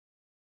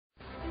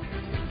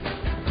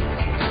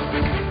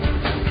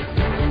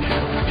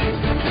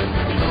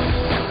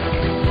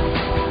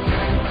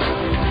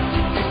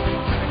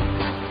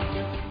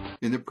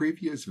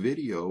previous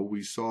video,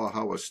 we saw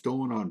how a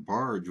stone on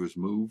barge was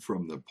moved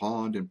from the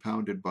pond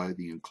impounded by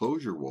the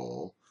enclosure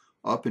wall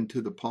up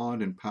into the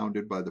pond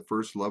impounded by the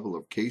first level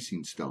of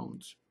casing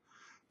stones.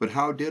 But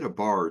how did a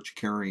barge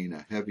carrying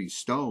a heavy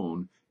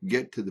stone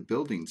get to the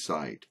building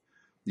site?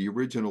 The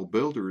original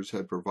builders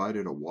had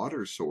provided a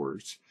water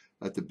source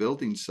at the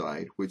building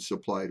site which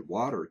supplied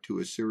water to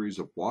a series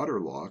of water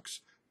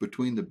locks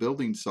between the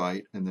building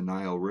site and the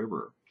Nile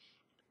River.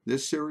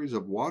 This series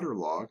of water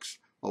locks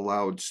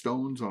allowed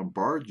stones on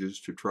barges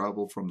to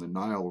travel from the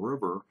Nile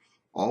River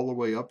all the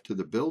way up to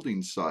the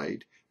building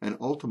site and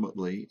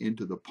ultimately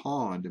into the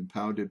pond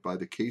impounded by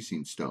the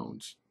casing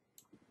stones.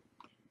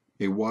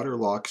 A water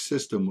lock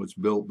system was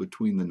built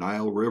between the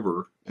Nile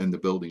River and the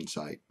building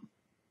site.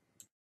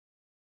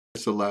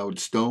 This allowed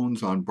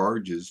stones on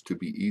barges to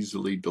be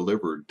easily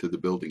delivered to the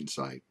building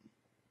site.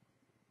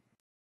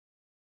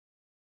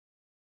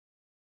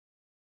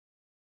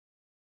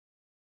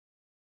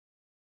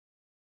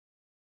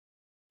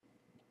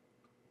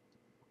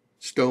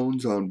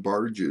 Stones on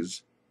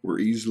barges were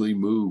easily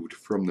moved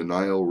from the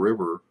Nile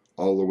River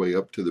all the way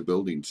up to the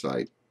building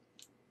site.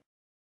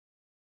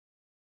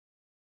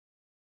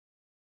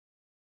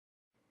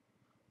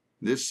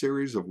 This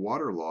series of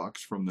water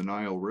locks from the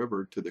Nile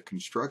River to the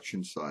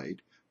construction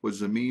site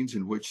was the means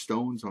in which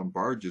stones on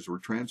barges were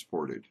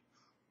transported.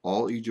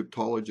 All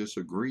Egyptologists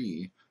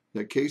agree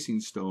that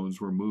casing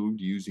stones were moved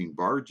using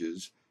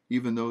barges,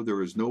 even though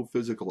there is no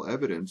physical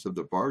evidence of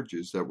the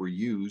barges that were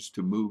used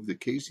to move the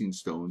casing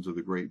stones of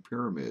the Great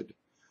Pyramid.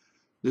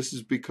 This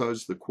is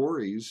because the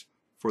quarries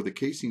for the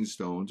casing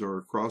stones are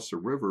across the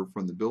river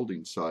from the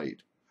building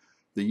site.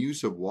 The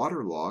use of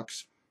water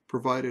locks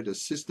provided a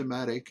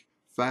systematic,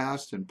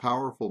 fast, and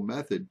powerful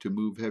method to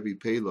move heavy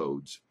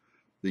payloads.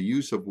 The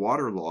use of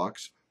water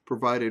locks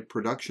provided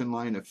production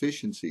line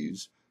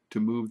efficiencies to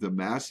move the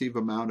massive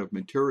amount of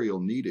material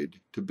needed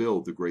to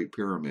build the Great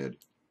Pyramid.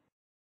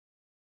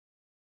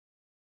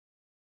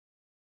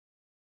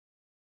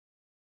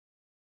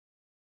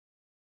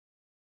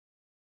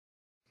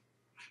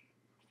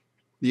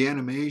 The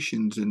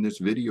animations in this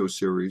video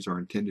series are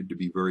intended to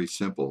be very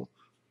simple.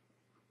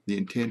 The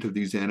intent of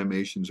these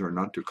animations are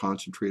not to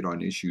concentrate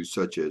on issues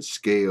such as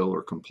scale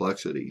or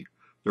complexity.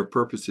 Their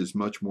purpose is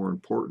much more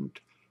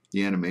important.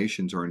 The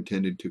animations are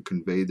intended to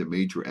convey the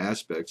major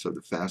aspects of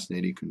the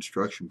fascinating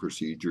construction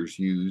procedures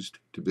used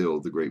to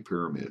build the Great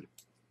Pyramid.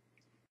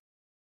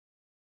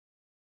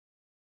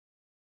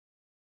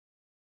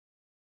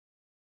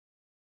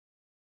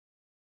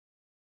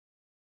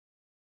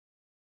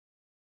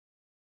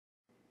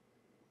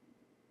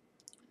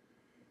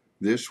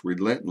 This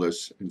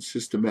relentless and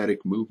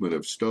systematic movement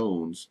of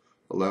stones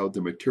allowed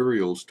the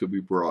materials to be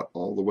brought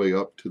all the way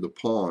up to the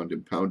pond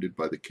impounded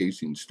by the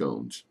casing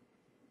stones.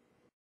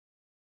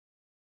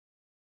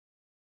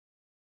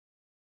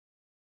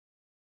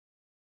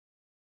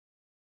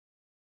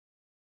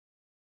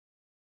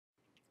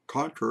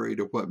 Contrary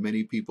to what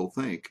many people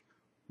think,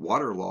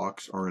 water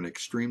locks are an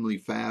extremely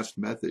fast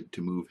method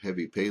to move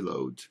heavy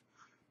payloads.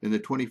 In the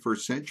 21st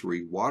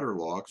century, water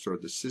locks are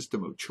the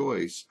system of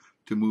choice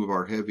to move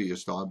our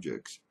heaviest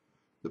objects.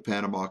 The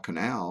Panama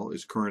Canal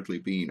is currently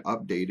being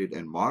updated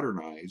and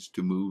modernized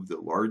to move the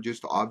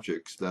largest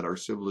objects that our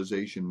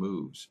civilization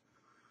moves.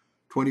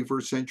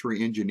 21st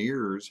century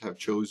engineers have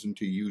chosen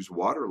to use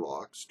water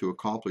locks to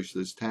accomplish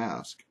this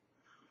task.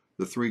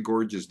 The Three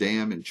Gorges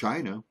Dam in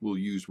China will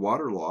use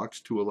water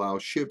locks to allow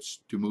ships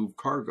to move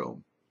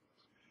cargo.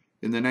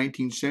 In the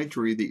 19th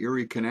century, the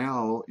Erie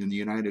Canal in the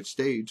United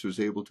States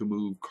was able to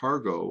move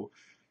cargo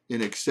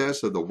in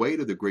excess of the weight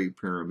of the Great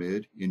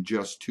Pyramid in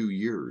just 2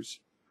 years.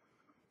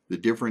 The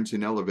difference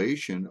in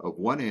elevation of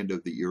one end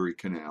of the Erie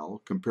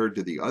Canal compared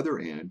to the other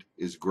end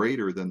is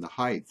greater than the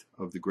height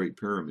of the Great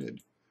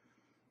Pyramid.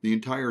 The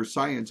entire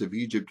science of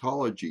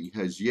Egyptology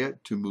has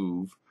yet to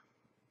move,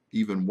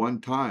 even one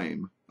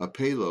time, a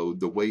payload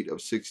the weight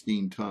of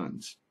 16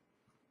 tons.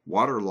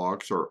 Water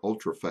locks are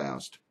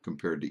ultra-fast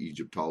compared to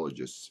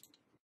Egyptologists.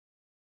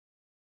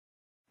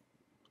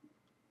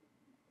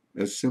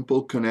 A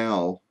simple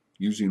canal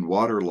using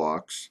water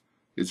locks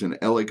is an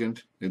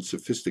elegant and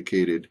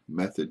sophisticated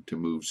method to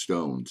move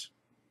stones.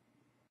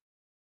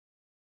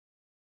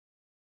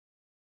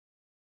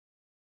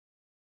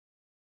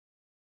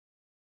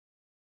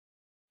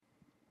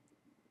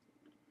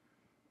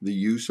 The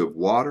use of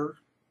water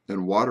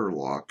and water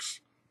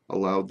locks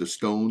allowed the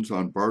stones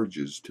on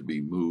barges to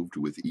be moved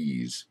with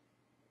ease.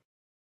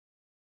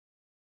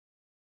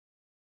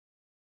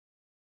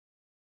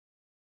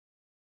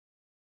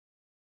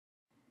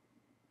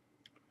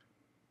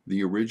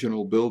 The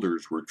original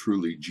builders were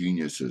truly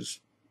geniuses.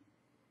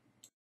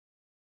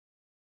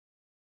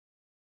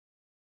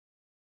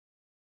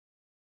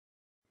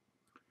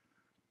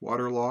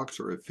 Water locks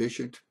are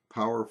efficient,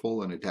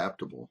 powerful, and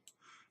adaptable.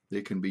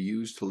 They can be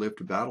used to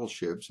lift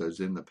battleships,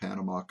 as in the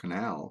Panama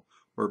Canal,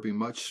 or be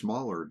much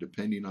smaller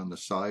depending on the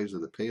size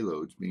of the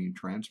payloads being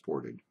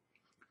transported.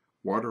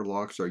 Water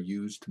locks are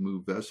used to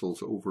move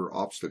vessels over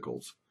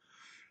obstacles.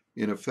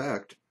 In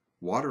effect,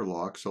 water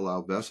locks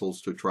allow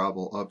vessels to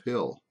travel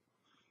uphill.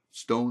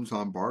 Stones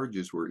on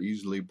barges were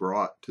easily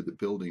brought to the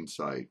building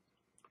site.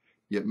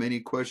 Yet many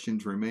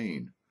questions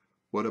remain.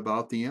 What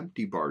about the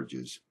empty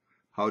barges?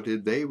 How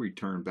did they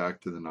return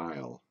back to the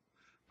Nile?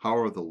 How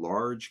are the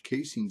large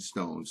casing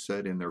stones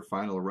set in their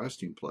final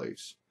resting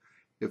place?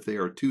 If they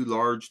are too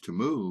large to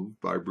move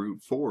by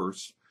brute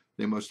force,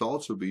 they must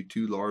also be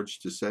too large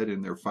to set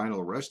in their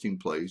final resting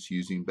place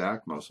using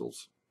back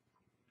muscles.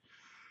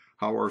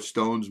 How are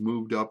stones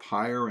moved up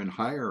higher and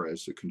higher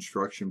as the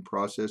construction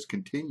process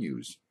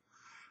continues?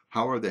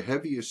 How are the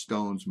heaviest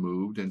stones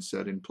moved and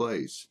set in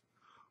place?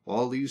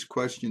 All these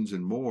questions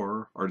and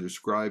more are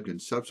described in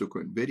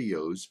subsequent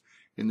videos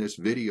in this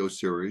video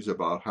series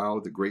about how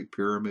the Great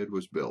Pyramid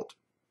was built.